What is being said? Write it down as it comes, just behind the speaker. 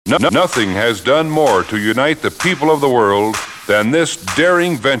Nothing has done more to unite the people of the world than this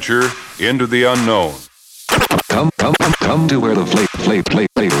daring venture into the unknown. Come to where the flavor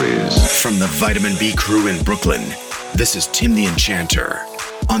is. From the Vitamin B crew in Brooklyn, this is Tim the Enchanter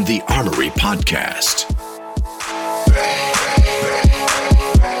on the Armory Podcast.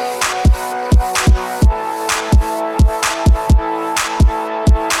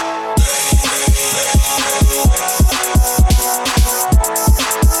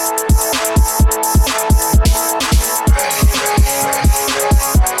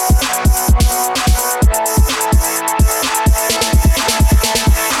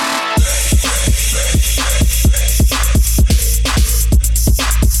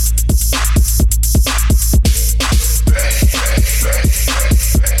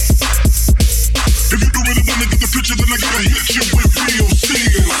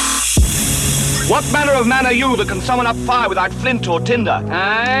 What manner of man are you that can summon up fire without flint or tinder?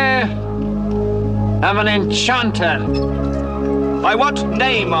 I am an enchanter. By what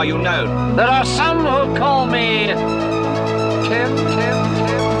name are you known? There are some who call me Tim.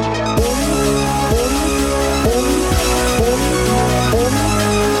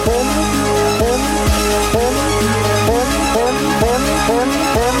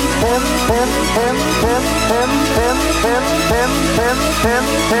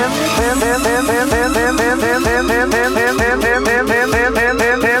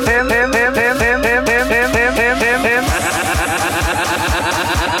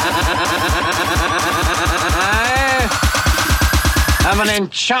 I am an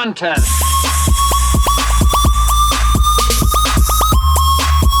enchanter.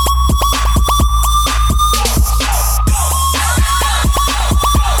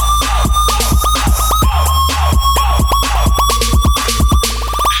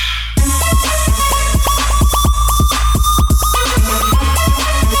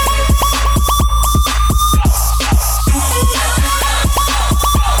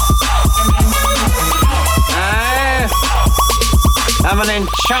 I'm an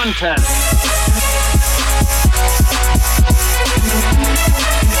enchanter.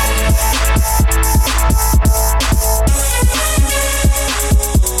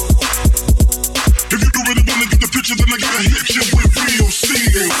 If you really wanna get the picture, then I gotta hit you with real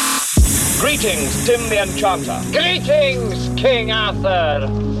steel. Greetings, Tim the Enchanter. Greetings, King Arthur.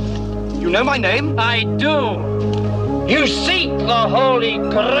 You know my name? I do. You seek the Holy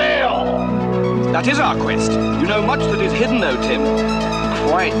Grail. That is our quest. You know much that is hidden, though, Tim.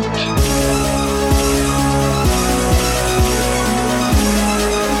 Quite.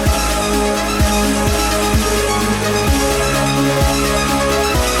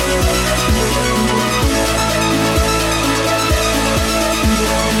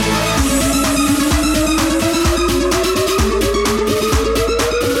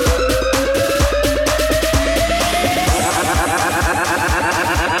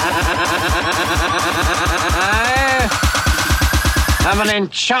 I'm an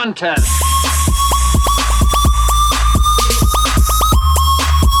enchanter.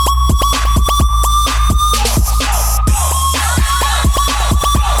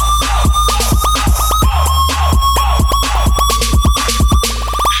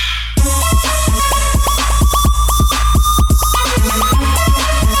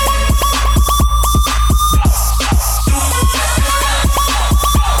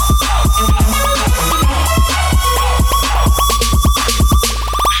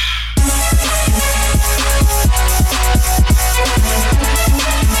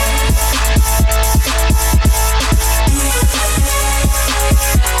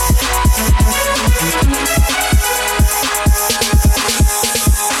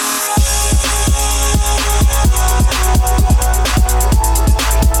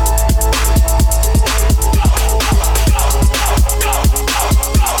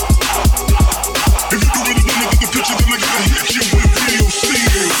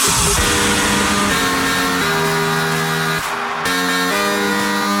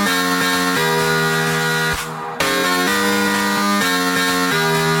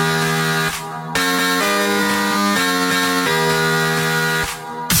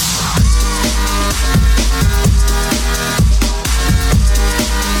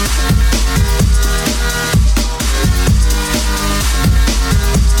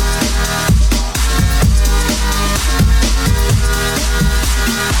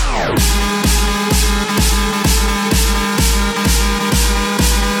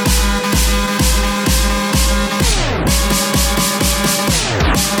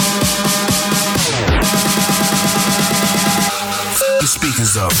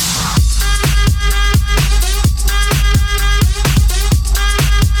 speakers up.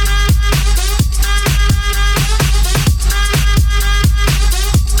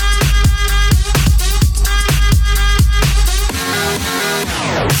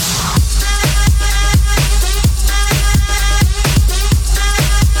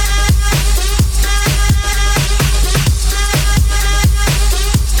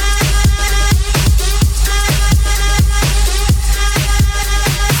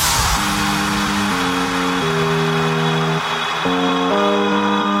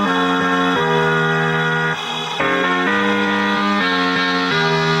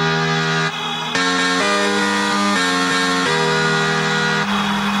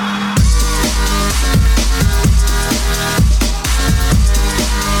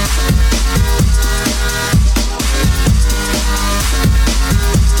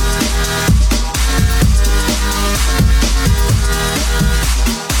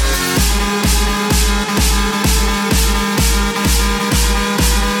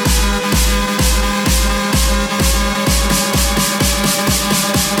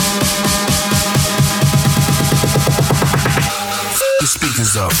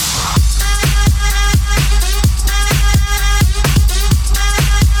 up.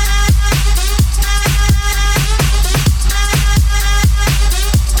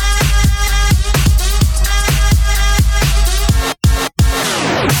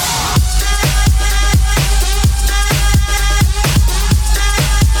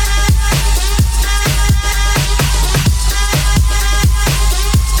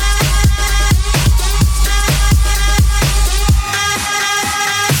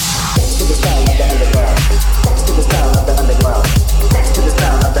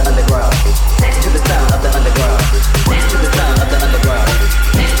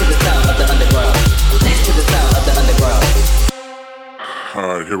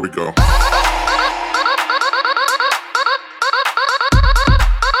 All right, here we go.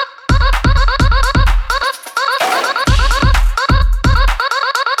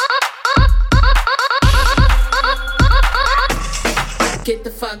 Get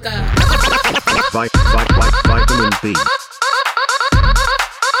the fuck up. Vitamin B.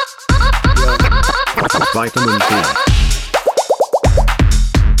 Vitamin B.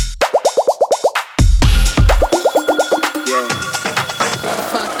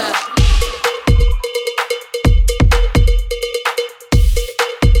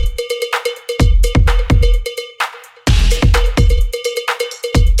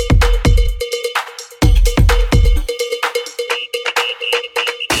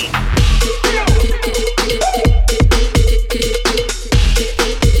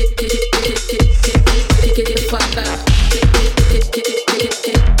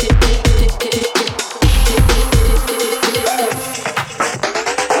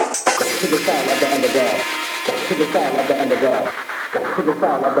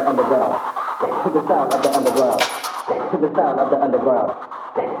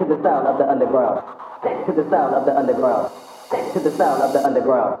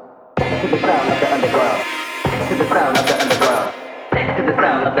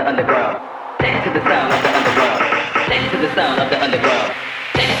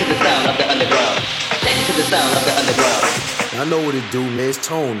 I know what it do, man. It's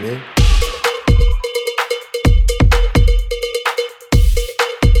tone, man.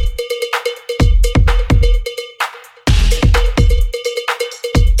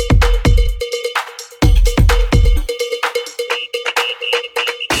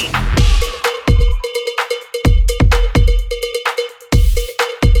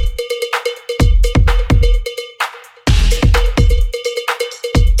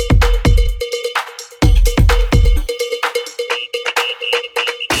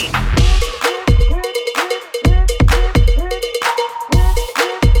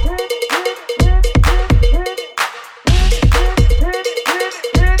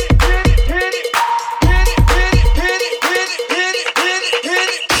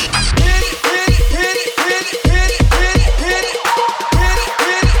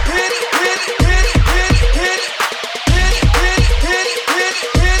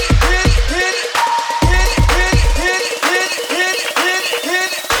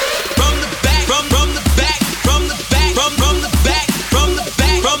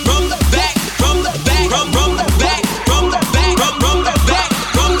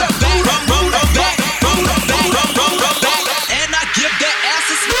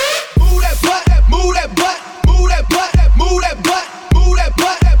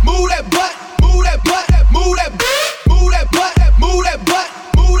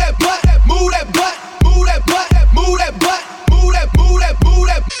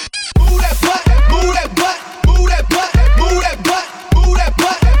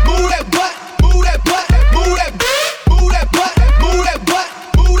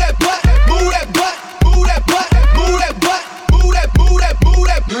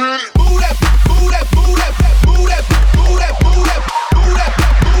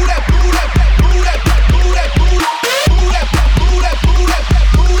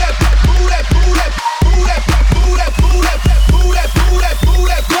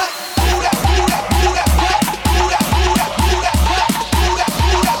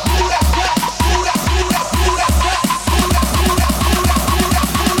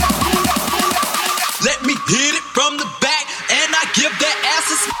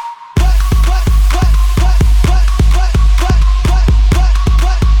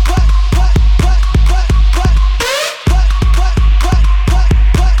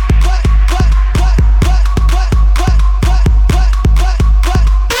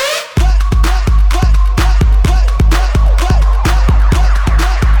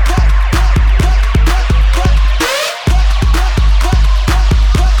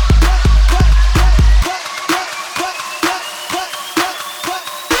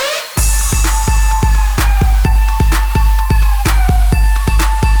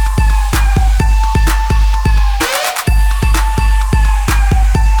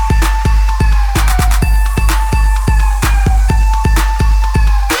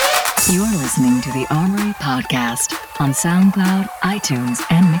 iTunes,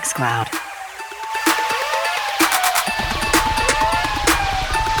 and Mixcloud.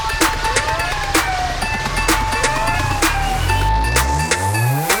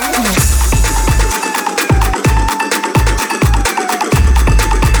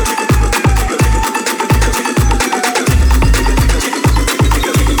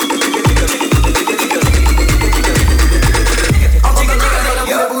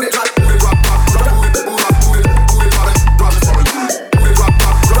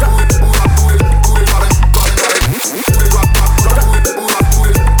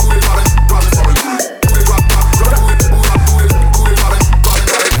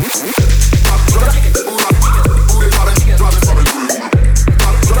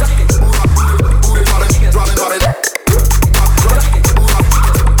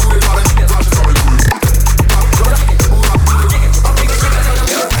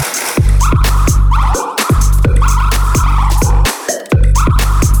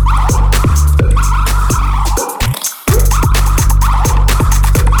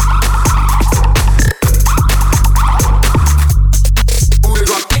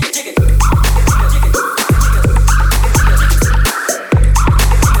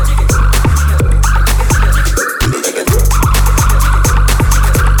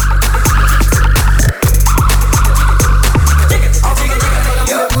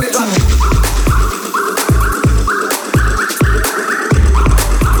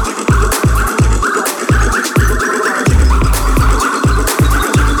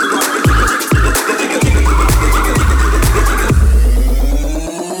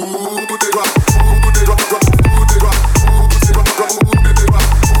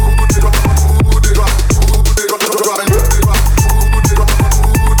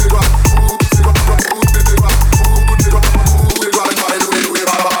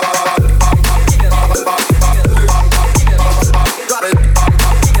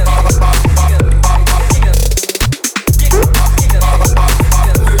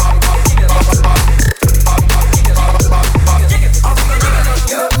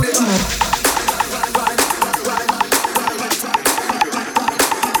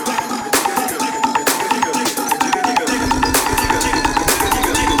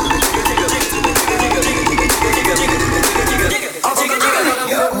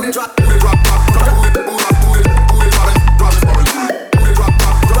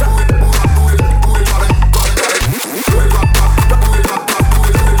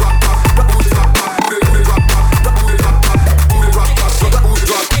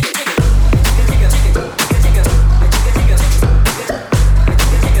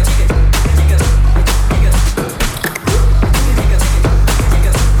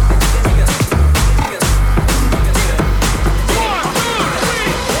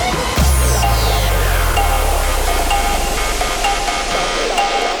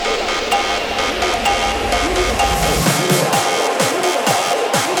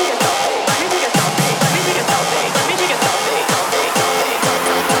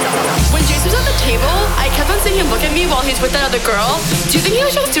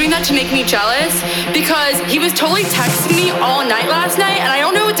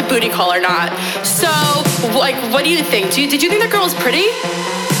 Did you think that girl was pretty?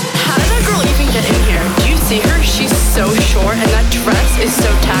 How did that girl even get in here? Do you see her? She's so short and that dress is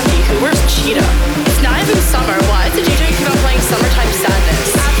so tacky. Who wears cheetah? It's not even summer. Why is the DJ keep on playing Summertime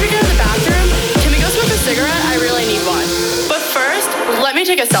Sadness? After we get out of the bathroom, can we go smoke a cigarette? I really need one. But first, let me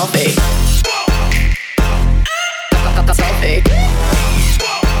take a selfie. Selfie.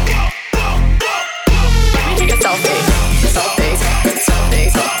 Let me take a selfie. Selfie. Selfie.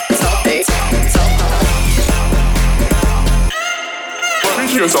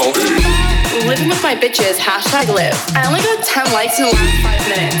 Selfie. Living with my bitches, #live. I only got 10 likes in the last 5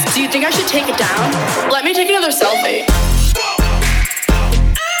 minutes. Do you think I should take it down? Let me take another selfie. Selfie.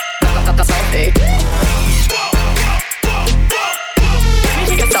 Let me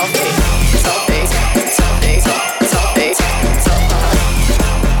take a selfie. Selfie. Selfie. Selfie.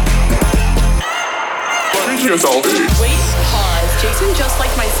 Selfie. Wait, pause. Jason just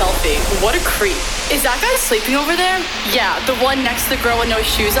liked my selfie. What a creep. Is that guy sleeping over there? Yeah, the one next to the girl with no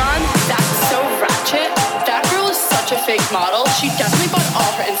shoes on? That's so ratchet. That girl is such a fake model. She definitely bought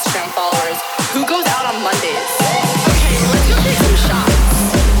all her Instagram followers. Who goes out on Mondays? Okay, let's go take some shots.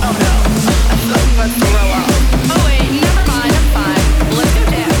 Oh no, I feel like I'm gonna throw up. Oh wait, never mind, I'm fine. Let's go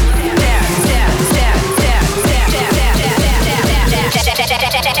dance.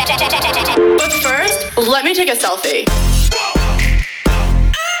 But first, let me take a selfie.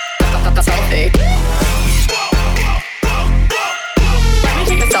 Selfie. Let me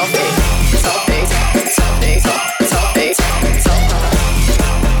take a selfie. Selfie. Selfie. Selfie.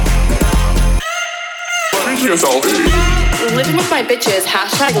 Thank you, selfie. Living with my bitches,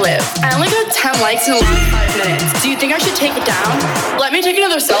 #live. I only got 10 likes in the last 5 minutes. Do you think I should take it down? Let me take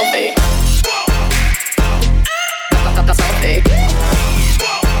another selfie. Selfie.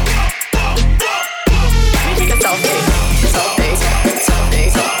 Let me take a selfie. Selfie.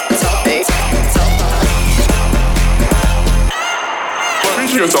 Selfie. Selfie. Selfie.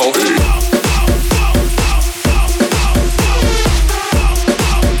 Thank you, selfie.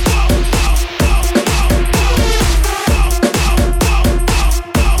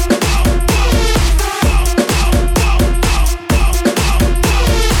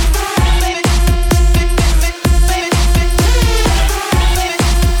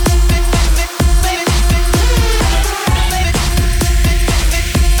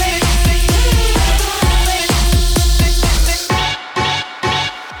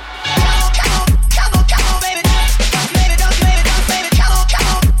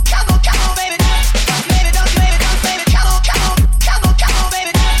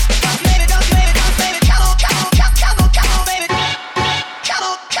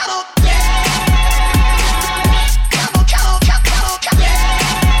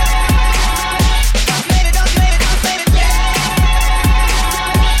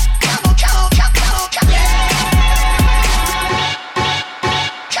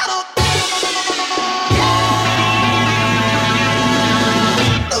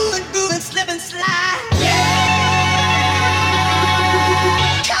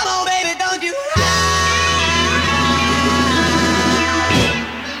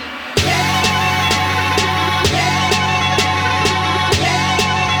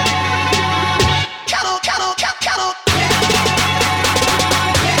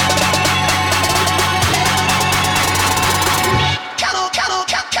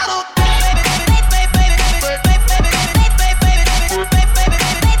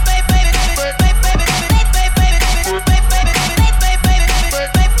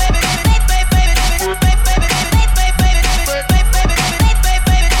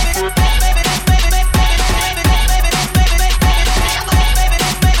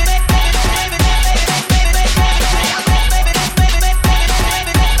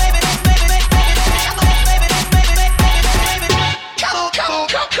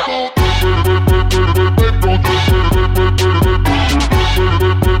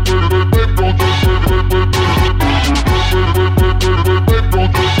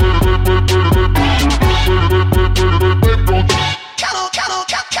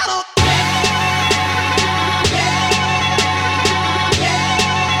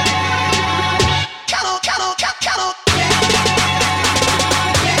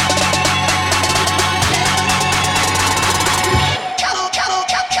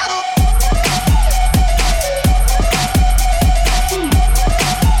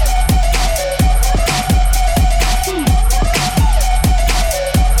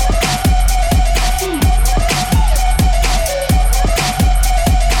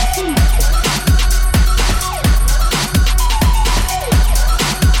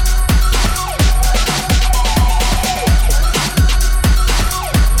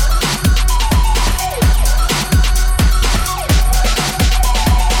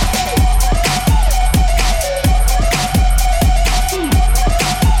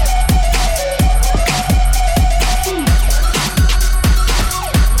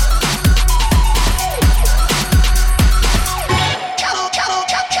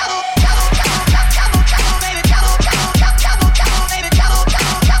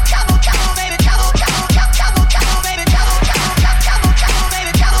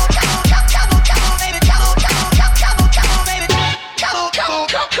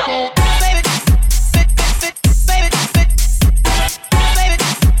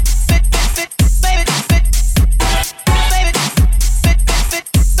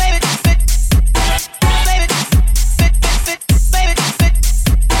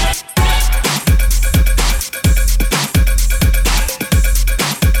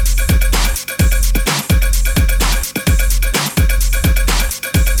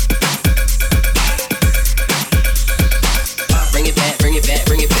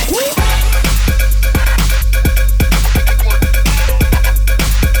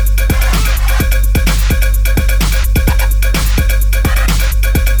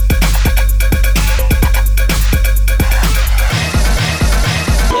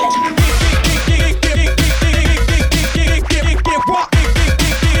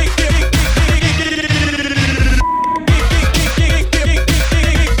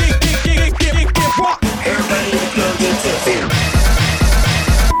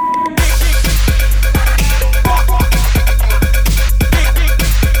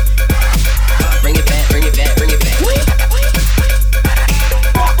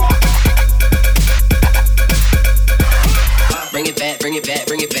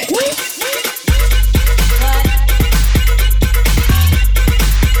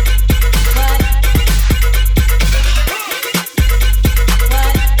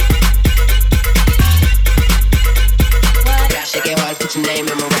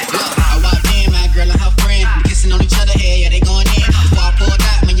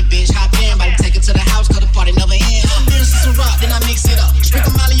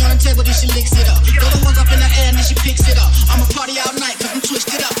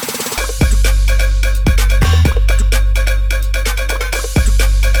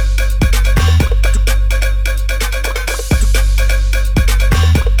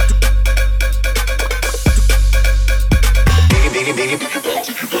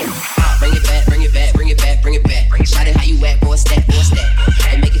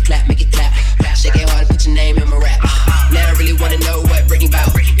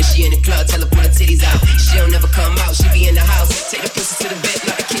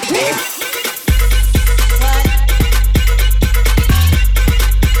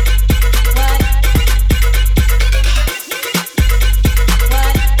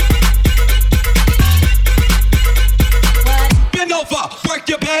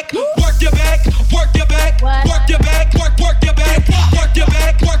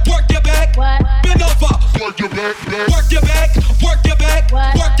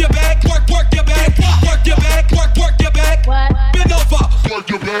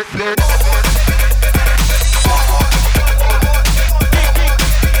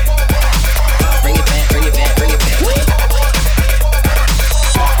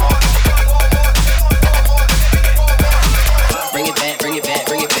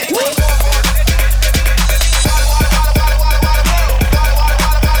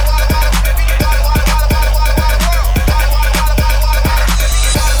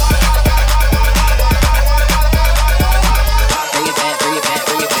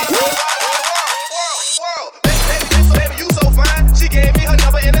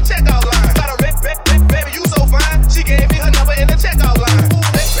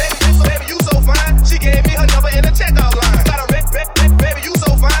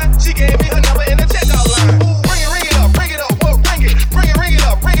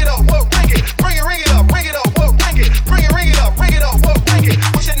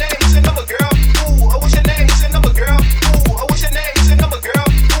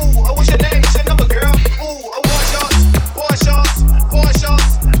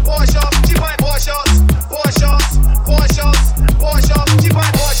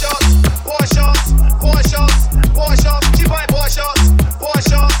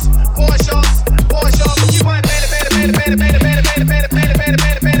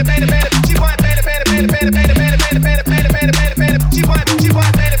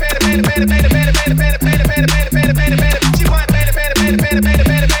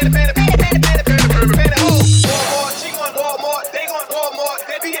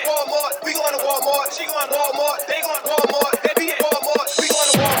 she going Walmart, they going Walmart, they be at Walmart, we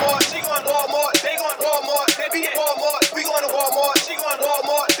going to Walmart, she going Walmart, they going Walmart, they be at Walmart, we going to Walmart, she going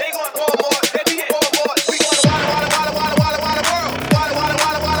Walmart, they going Walmart, they be at Walmart, we going to Walla Walla Walla Walla World, Walla Walla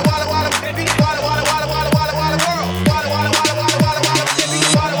Walla Walla Walla Walla, they be Walla Walla Walla Walla Walla Walla World, Walla Walla Walla Walla Walla Walla, they be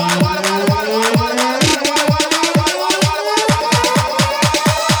Walla Walla Walla Walla Walla Walla Walla.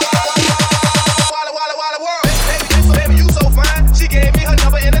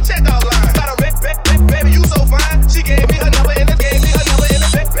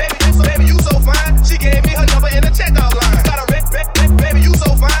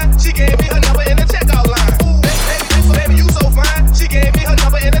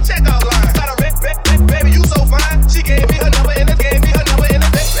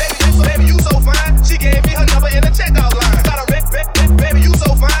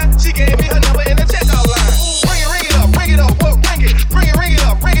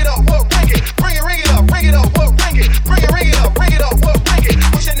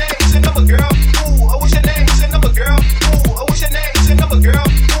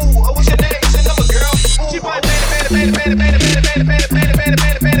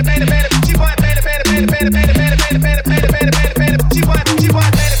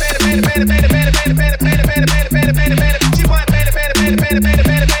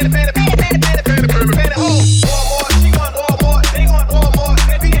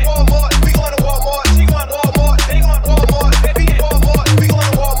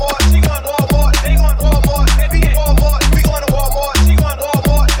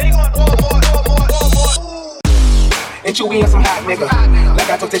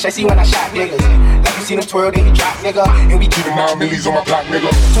 I see when I shot niggas. Like you seen him twirl, then he drop, nigga. And we keep 9 millies on my block, nigga.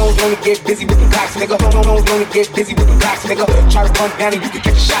 Tones only get busy with the clocks, nigga. Tones only get busy with the clocks, nigga. Try to run down and you can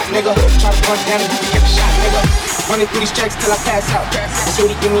catch a shot, nigga. Try to run down and you can catch a shot, nigga. Running through these checks till I pass out.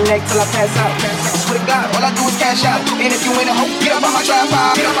 Shorty give me neck till I pass out. I swear to God, all I do is cash out. And if you ain't a hoe, get up on my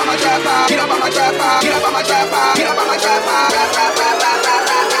tripod. Get up on my tripod. Get up on my tripod. Get up on my tripod. Get up on my tripod.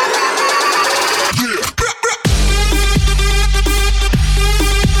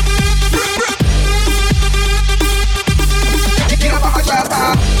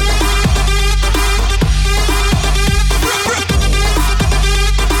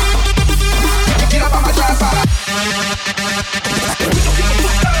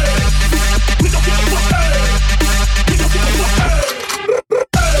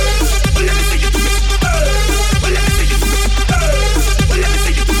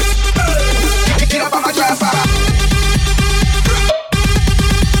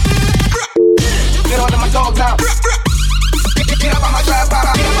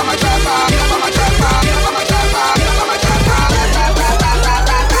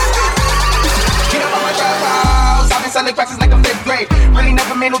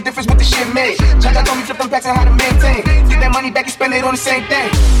 Made no difference what the shit made. Jaja told me flip them packs and how to maintain. Get that money back and spend it on the same thing.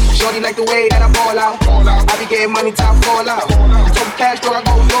 Shorty like the way that I ball out. I be getting money till I fall out. Took cash, girl, I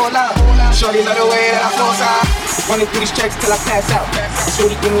go roll out. Shorty love the way that I flow out. Running through these checks till I pass out.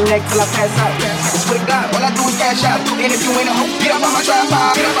 Shorty give me neck till I pass out. I swear to God, all I do is cash out. And if you ain't a hoe, get up on my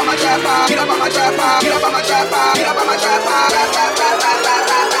tripod. Get up on my tripod. Get up on my tripod. Get up on my tripod. Get up on my tripod. Get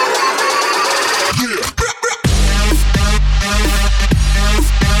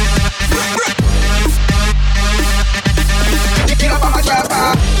up on my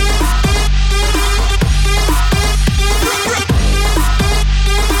tripod.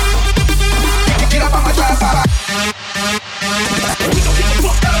 Get up on my tripod. We don't give a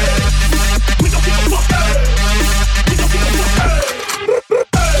fuck. We don't give a fuck. We don't give a fuck.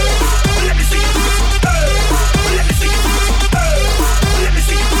 Let me see you. Let me see you. Let me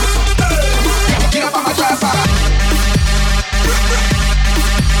see you. Get up on my tripod.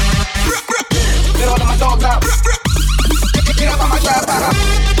 Get all of my dogs out. Get up on my tripod. Get up on my tripod. Get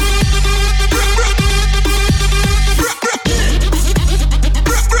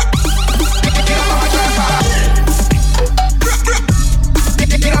up on my tripod. Get up on my tripod.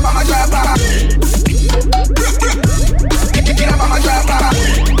 Get up on my tripod.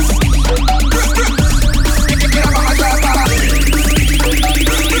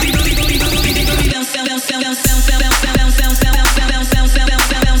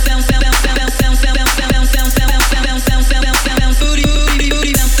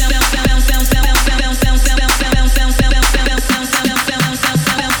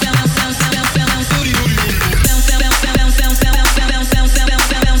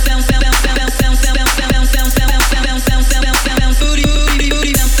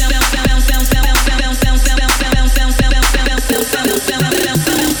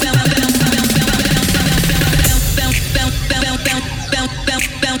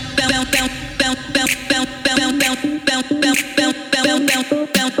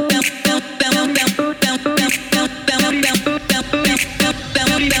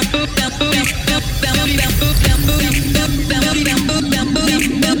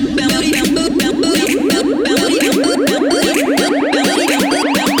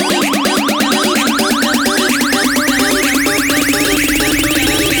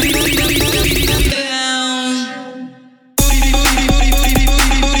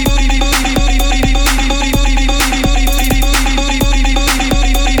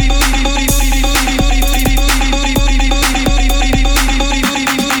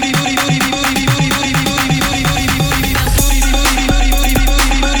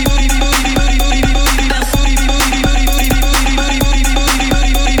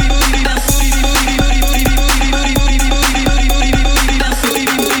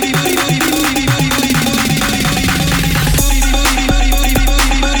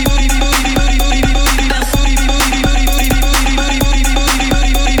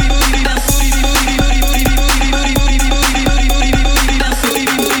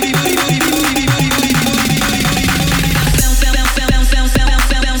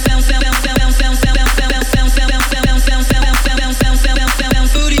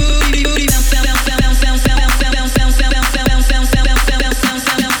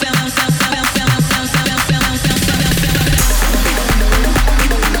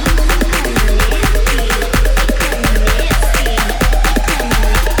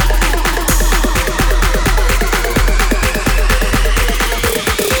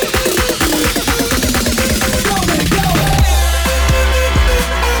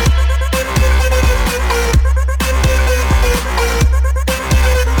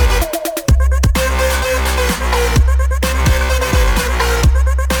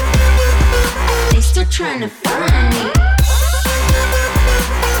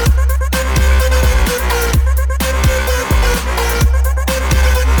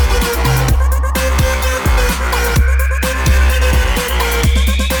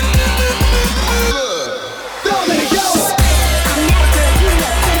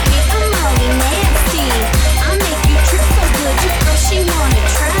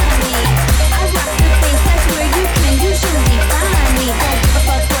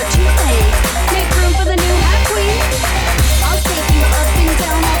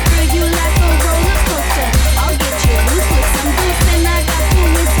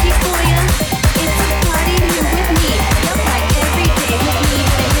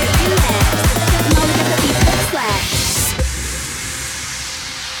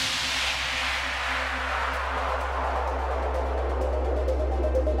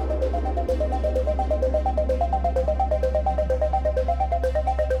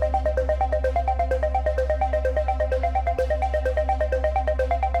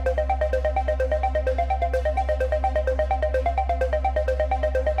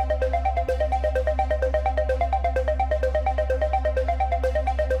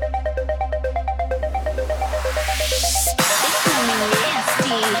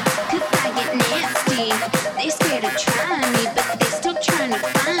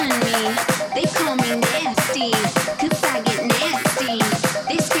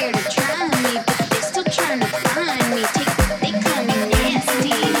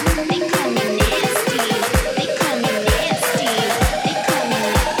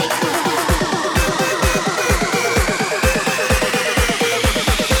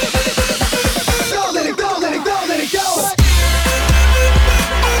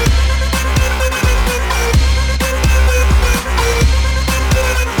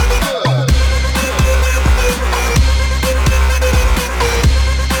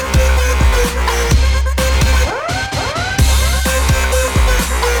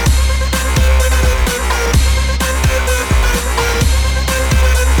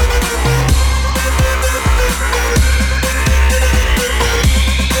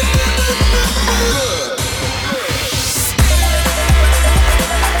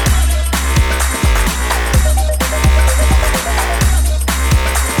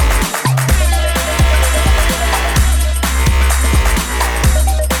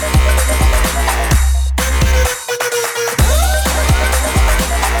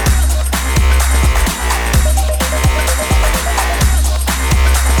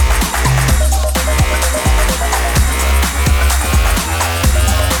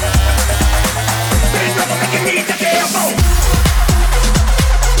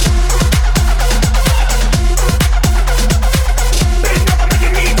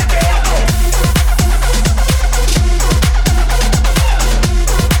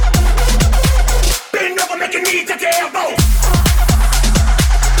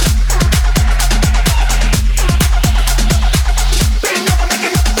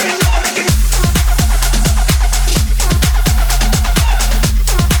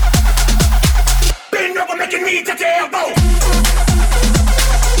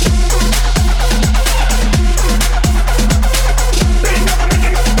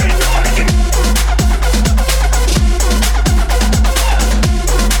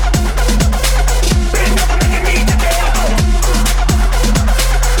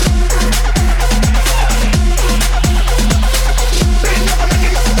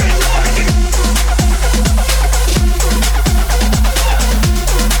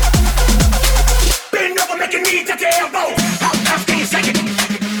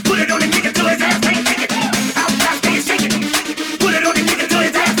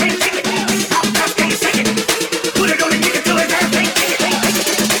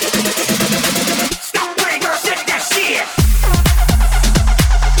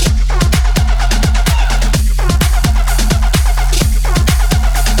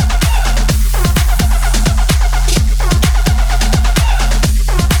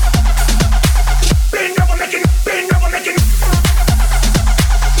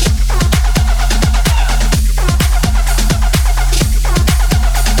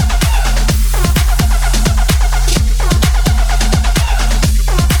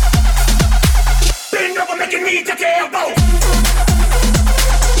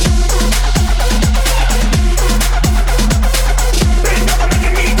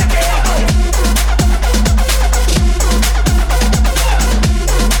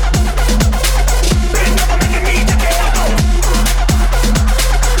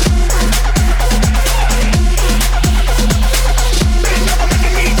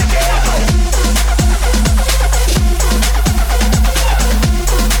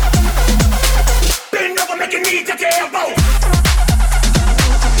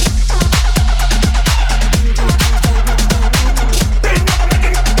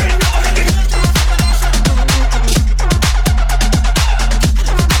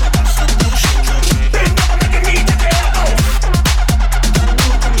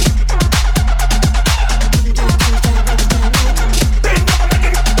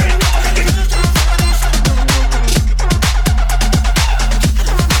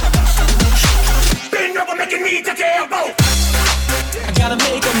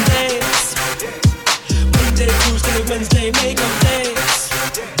 gotta make them dance. Monday, Tuesday, Wednesday, make them dance.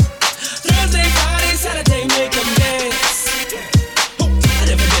 Thursday, Friday, Saturday, make them dance. I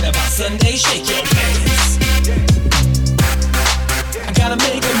never forget about Sunday, shake your pants. I gotta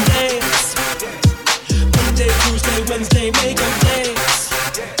make them dance. Monday, Tuesday, Wednesday, make them dance.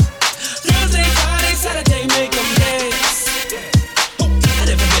 Thursday, Friday, Saturday, make them dance. I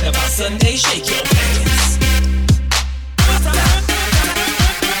never forget about Sunday, shake your pants.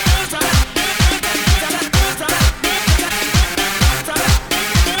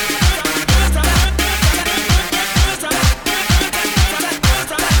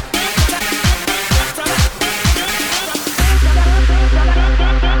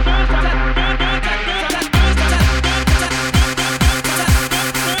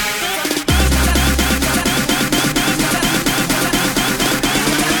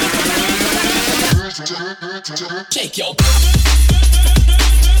 Shake your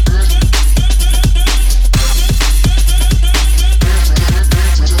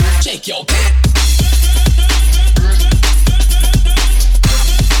shake your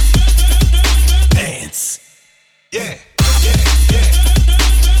pants. Yeah, yeah, yeah.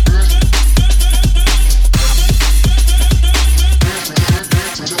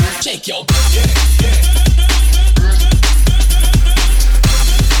 Shake your yeah, yeah.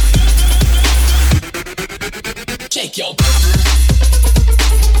 Shake your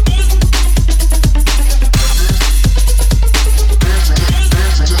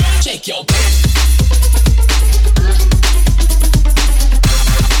shake your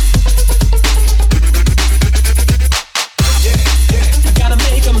I gotta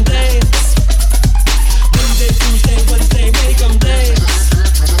make them dance. Monday, Tuesday, Wednesday, make them dance.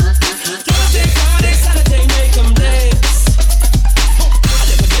 Thursday, Friday, Saturday, make them dance. I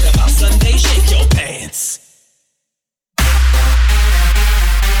never forget about Sunday, shake your pants.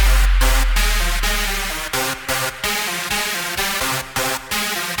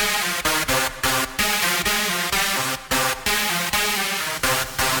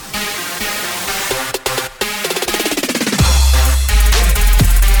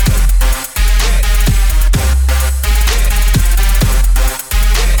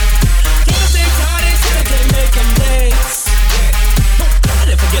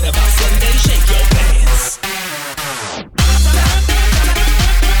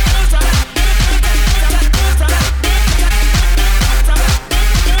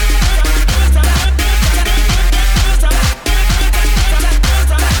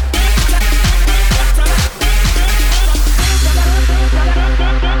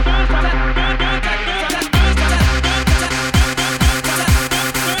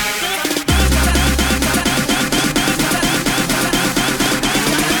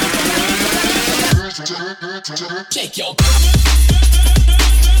 Shake your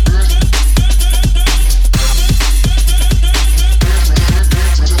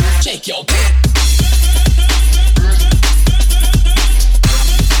shake your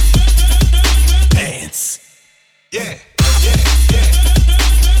pants. Yeah, yeah, yeah.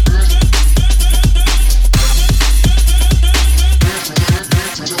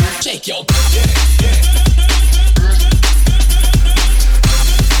 Shake your yeah, yeah.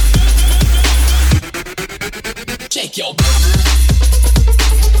 Shake your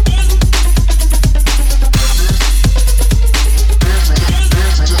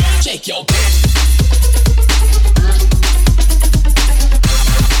shake your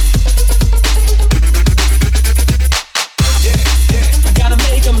I gotta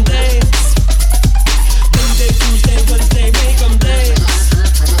make them dance. Monday, Tuesday, Wednesday, make them dance.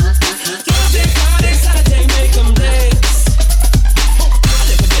 Thursday, Friday, Saturday, make them dance. I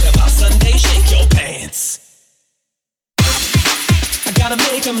never forget about Sunday, shake your pants. I gotta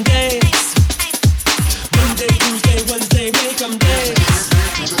make them dance. Monday, Tuesday, Wednesday, make them dance.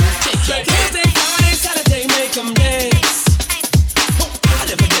 Thursday, Friday, Saturday, make them dance. I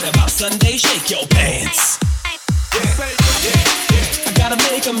never forget about Sunday, shake your pants. I gotta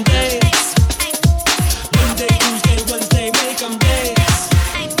make them dance. Monday, Tuesday, Wednesday, make them dance.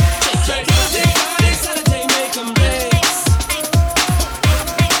 Thursday, Friday, Saturday, make them dance.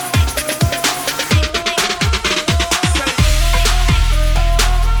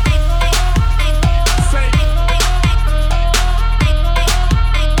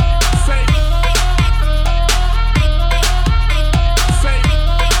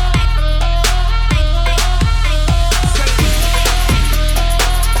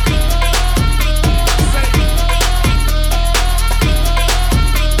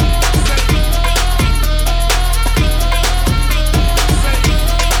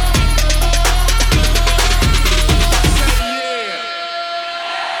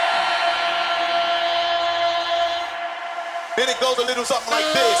 Then it goes a little something like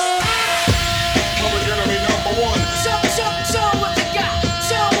this. Public enemy number one. Show what they got.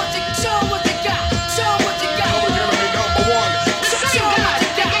 Show what they got. Show what they got. Public enemy number one. Show what they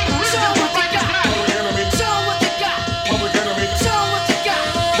got. Show what they got. Public enemy. Show what they got. Public enemy. Show what they got.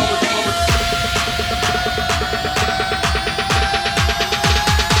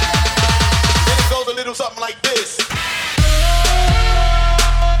 Then it goes a little something like this.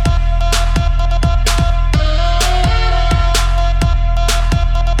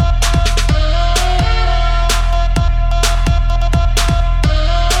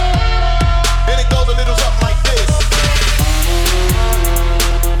 Then it goes a little something like this.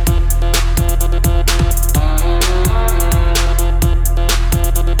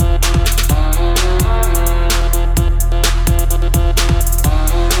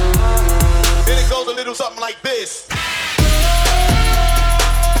 Then it goes a little something like this.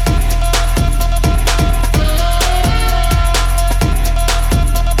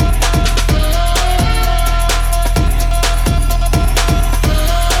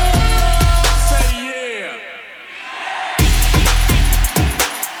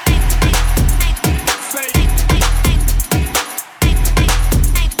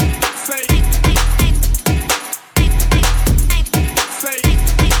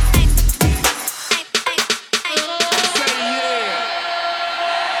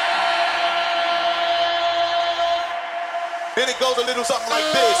 Then it goes a little something like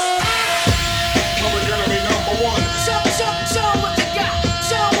this. Public enemy number one. Show what they got.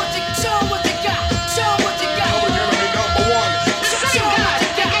 Show what they got. Show what they got. Public enemy number one. Show what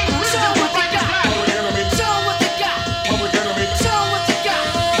they got. Show what they got. Public enemy. Show what they got. Public enemy. Show what they got.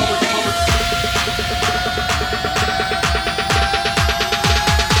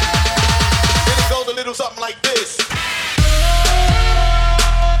 Then it goes a little something like this.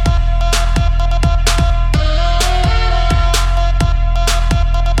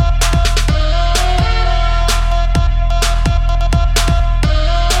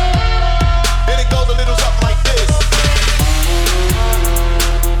 Then it goes a little something like this.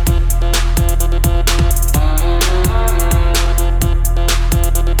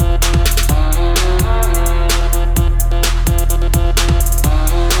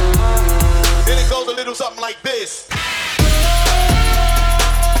 Then it goes a little something like this.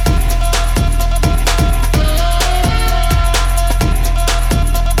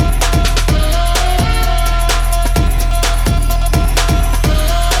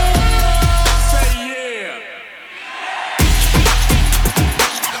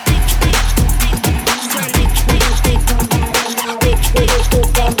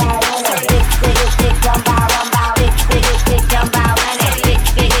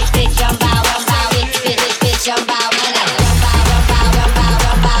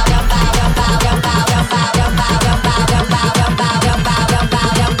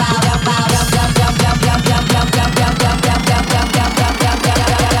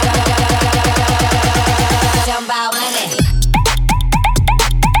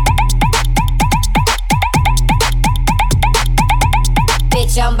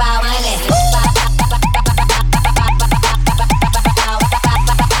 Jump out,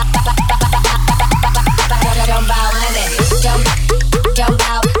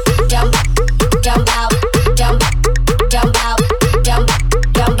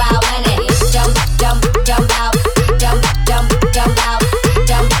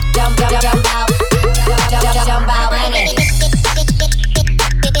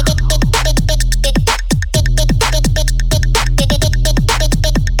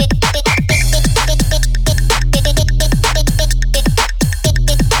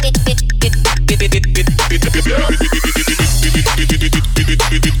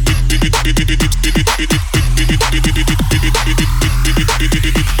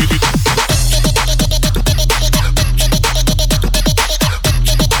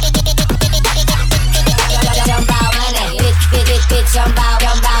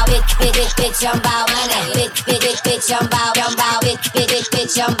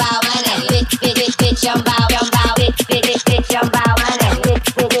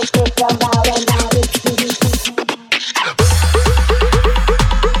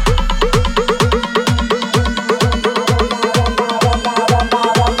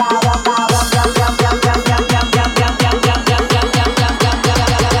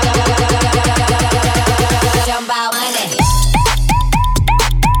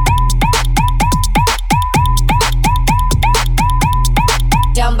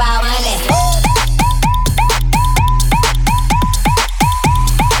 money.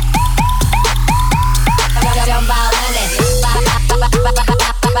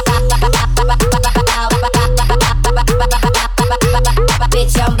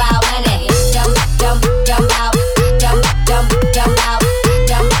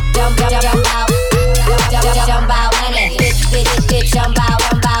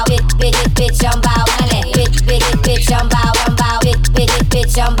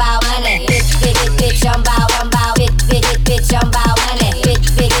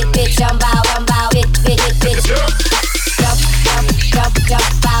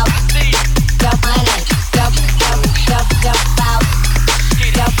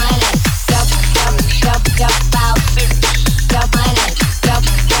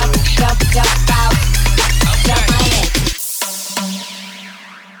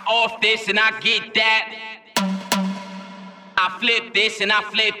 off this and I get that. I flip this and I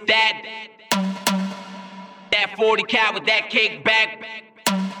flip that. That 40 cal with that kickback.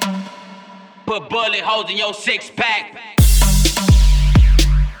 Put bullet holes in your six pack.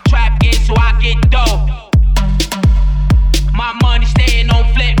 Trap it so I get dough. My money staying on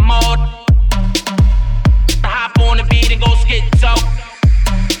flip mode. I hop on the beat and go schizo.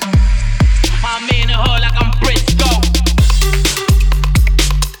 I'm in the hood like I'm Briscoe.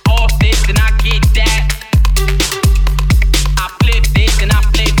 Off this and I get that. I flip this and I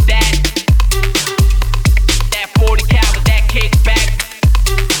flip that. That 40 cal with that kickback.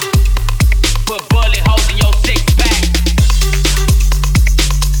 Put bullet holes in your six pack.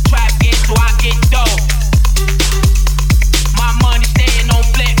 Trap it so I get dough. My money staying on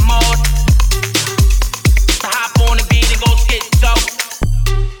flip mode. I hop on the beat and go schizo.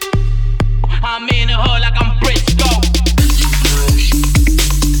 I'm in the hood like I'm Briscoe.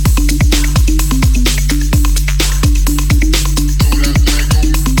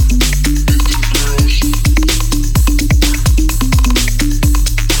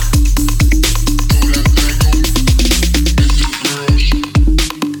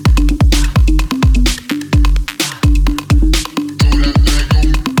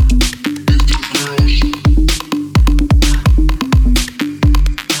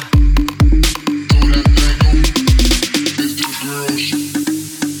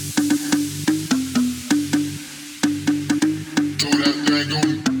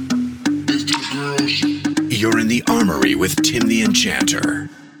 You're in the Armory with Tim the Enchanter.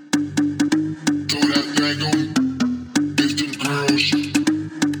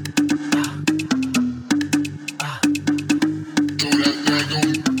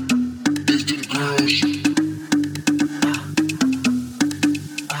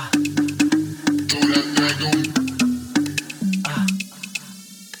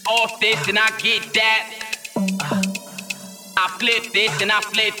 Off this and I get that. I flip this and I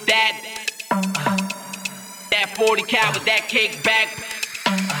flip that. That 40 cal with that kickback.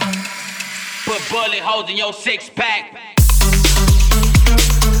 Put bullet holes in your six pack.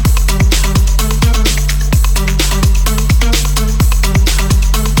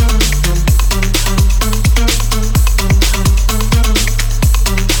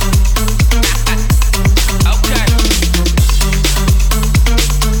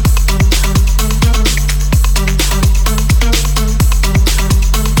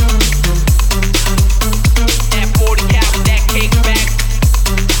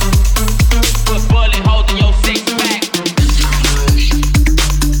 Put bullet holes in your six pack.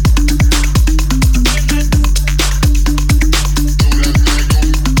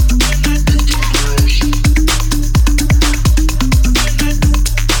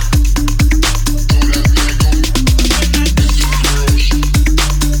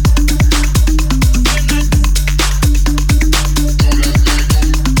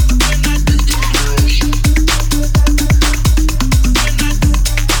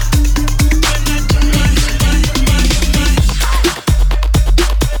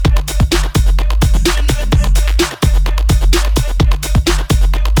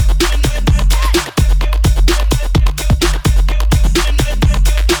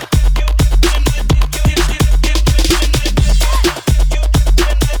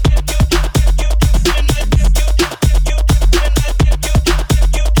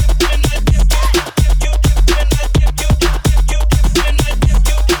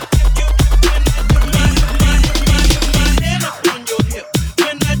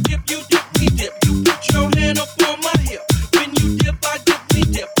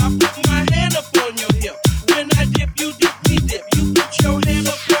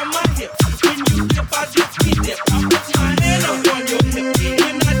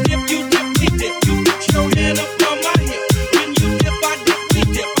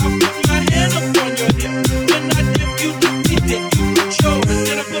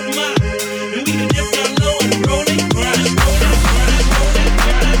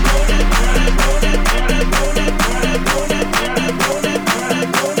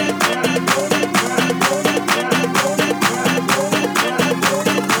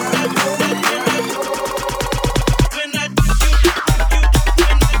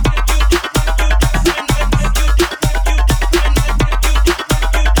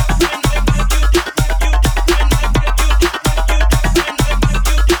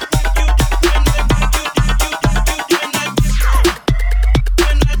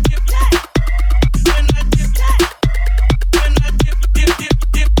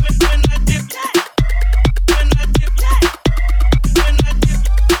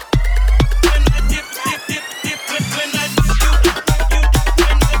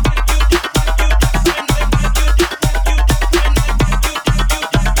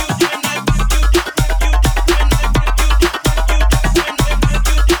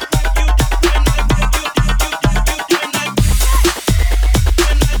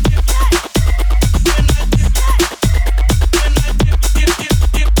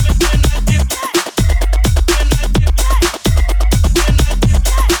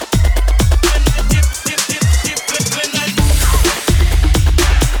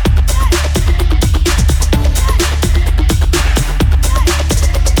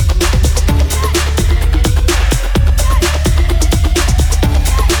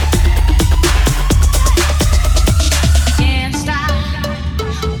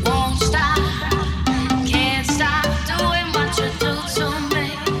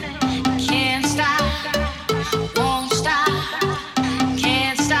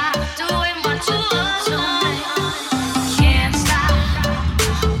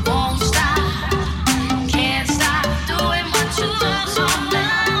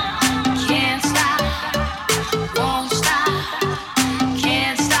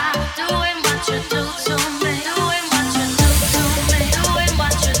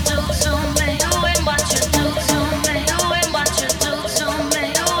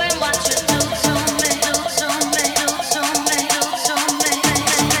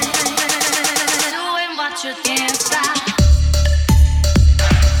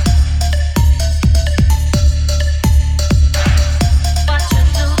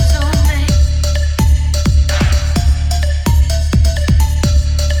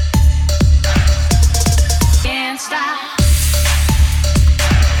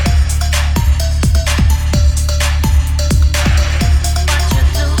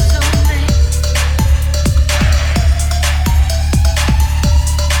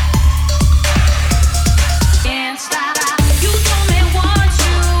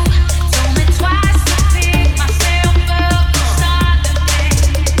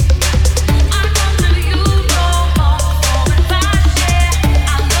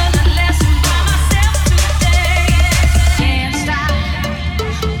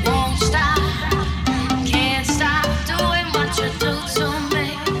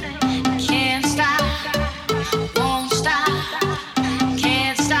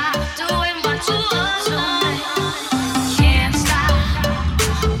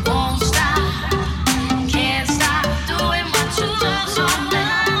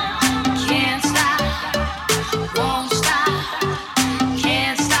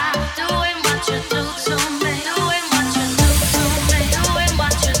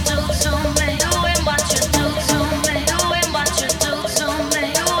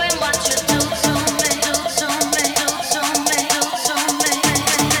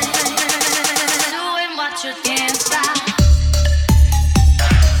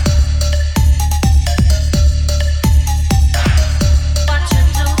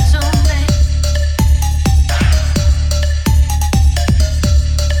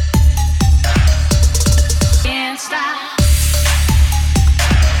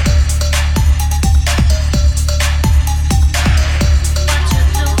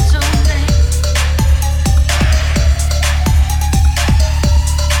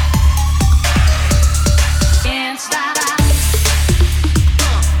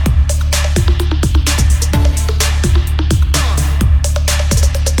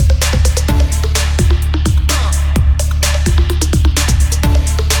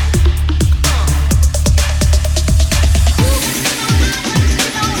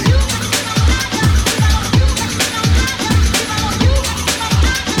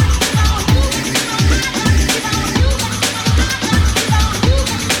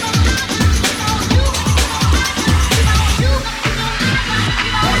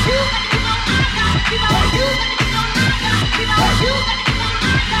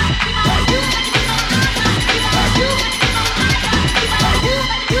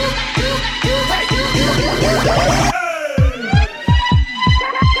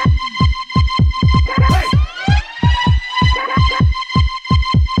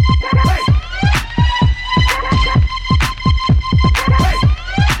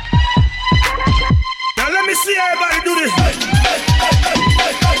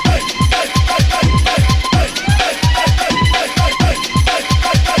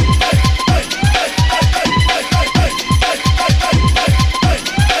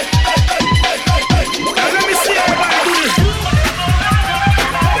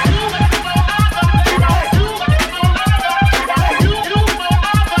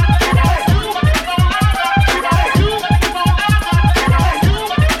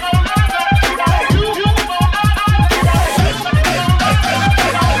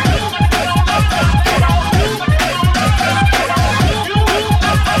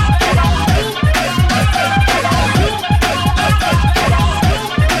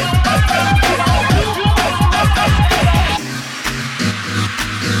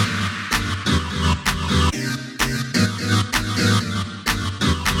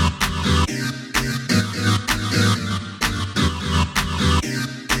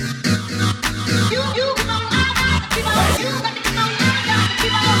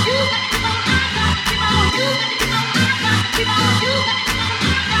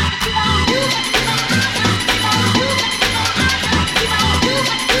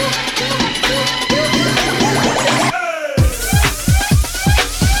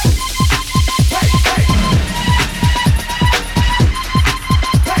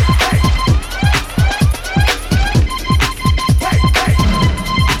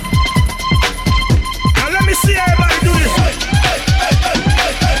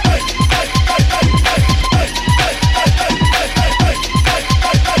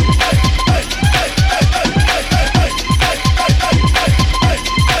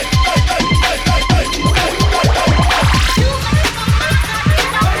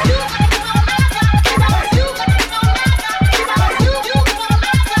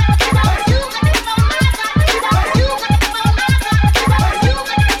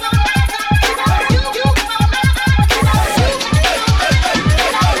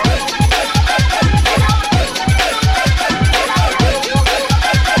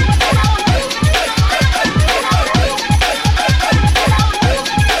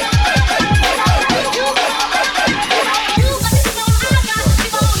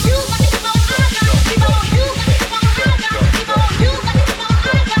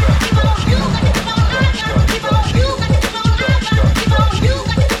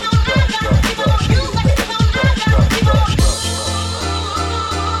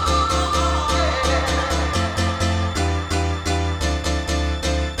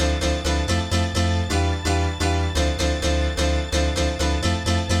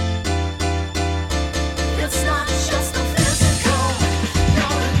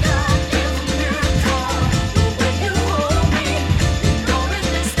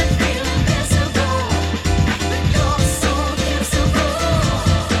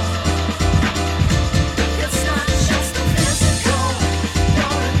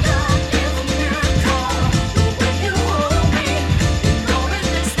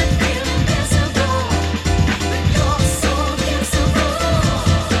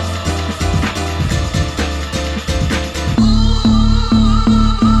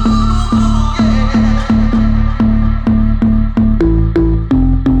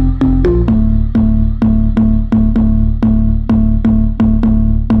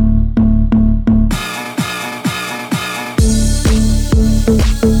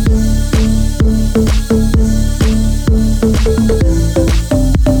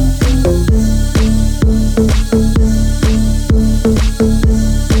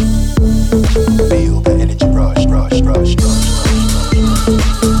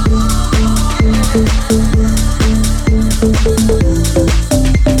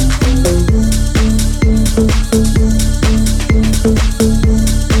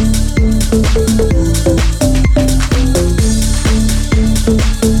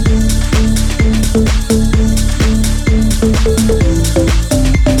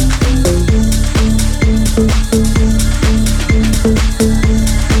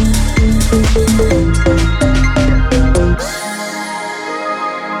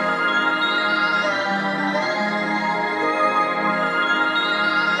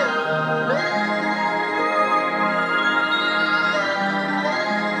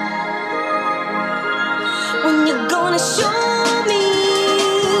 When you're gonna show me,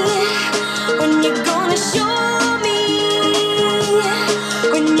 when you're gonna show me,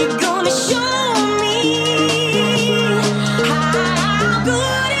 when you're gonna show me how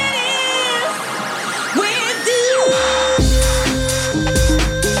good it is with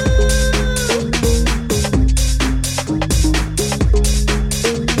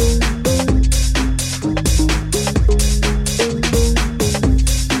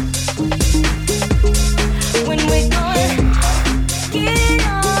when we're gonna get it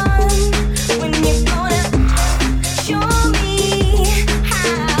on, when you're gonna show me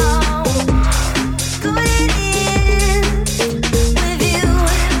how good it is with you.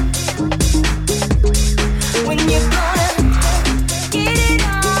 When you're gonna get it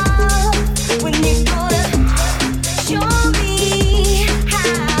on, when you're gonna show me how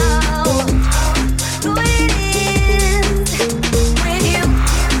good it is with you.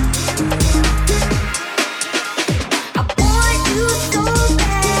 I want you so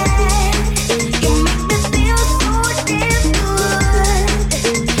bad, you make me feel so damn good.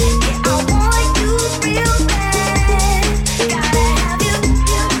 Yeah, I want you real bad, gotta have you.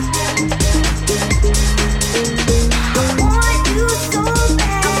 I want you so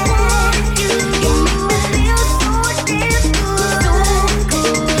bad, you make me feel so damn good.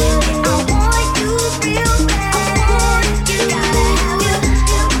 Yeah, I want you real bad, gotta have you.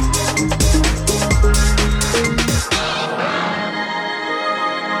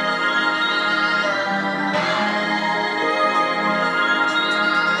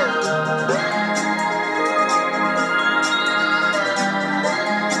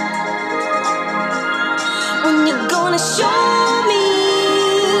 When you're gonna show me,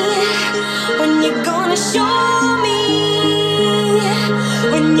 when you're gonna show me,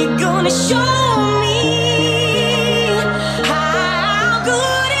 when you're gonna show me how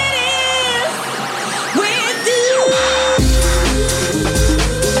good it is with you.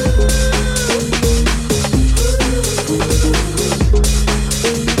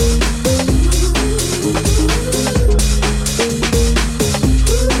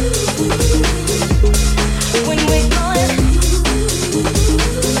 When we're gonna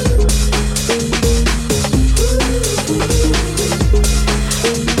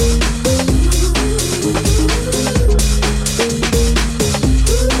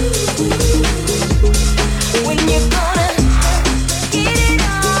when you're gonna get it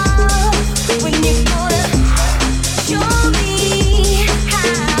on, when you're gonna show me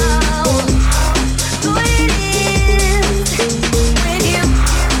how good it is with you.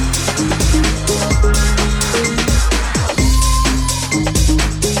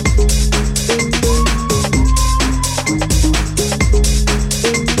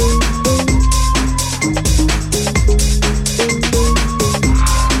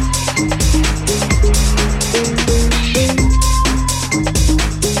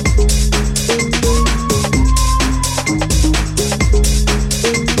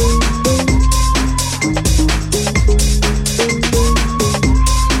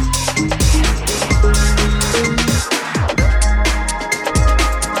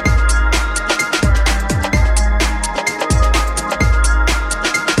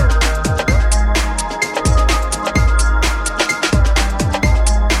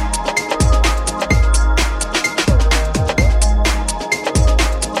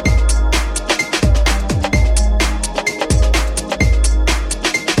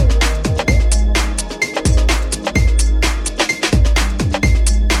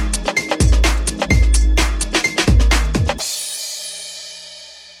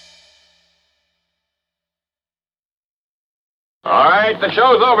 All right, the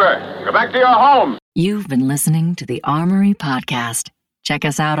show's over. Go back to your home. You've been listening to the Armory Podcast. Check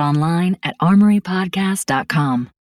us out online at armorypodcast.com.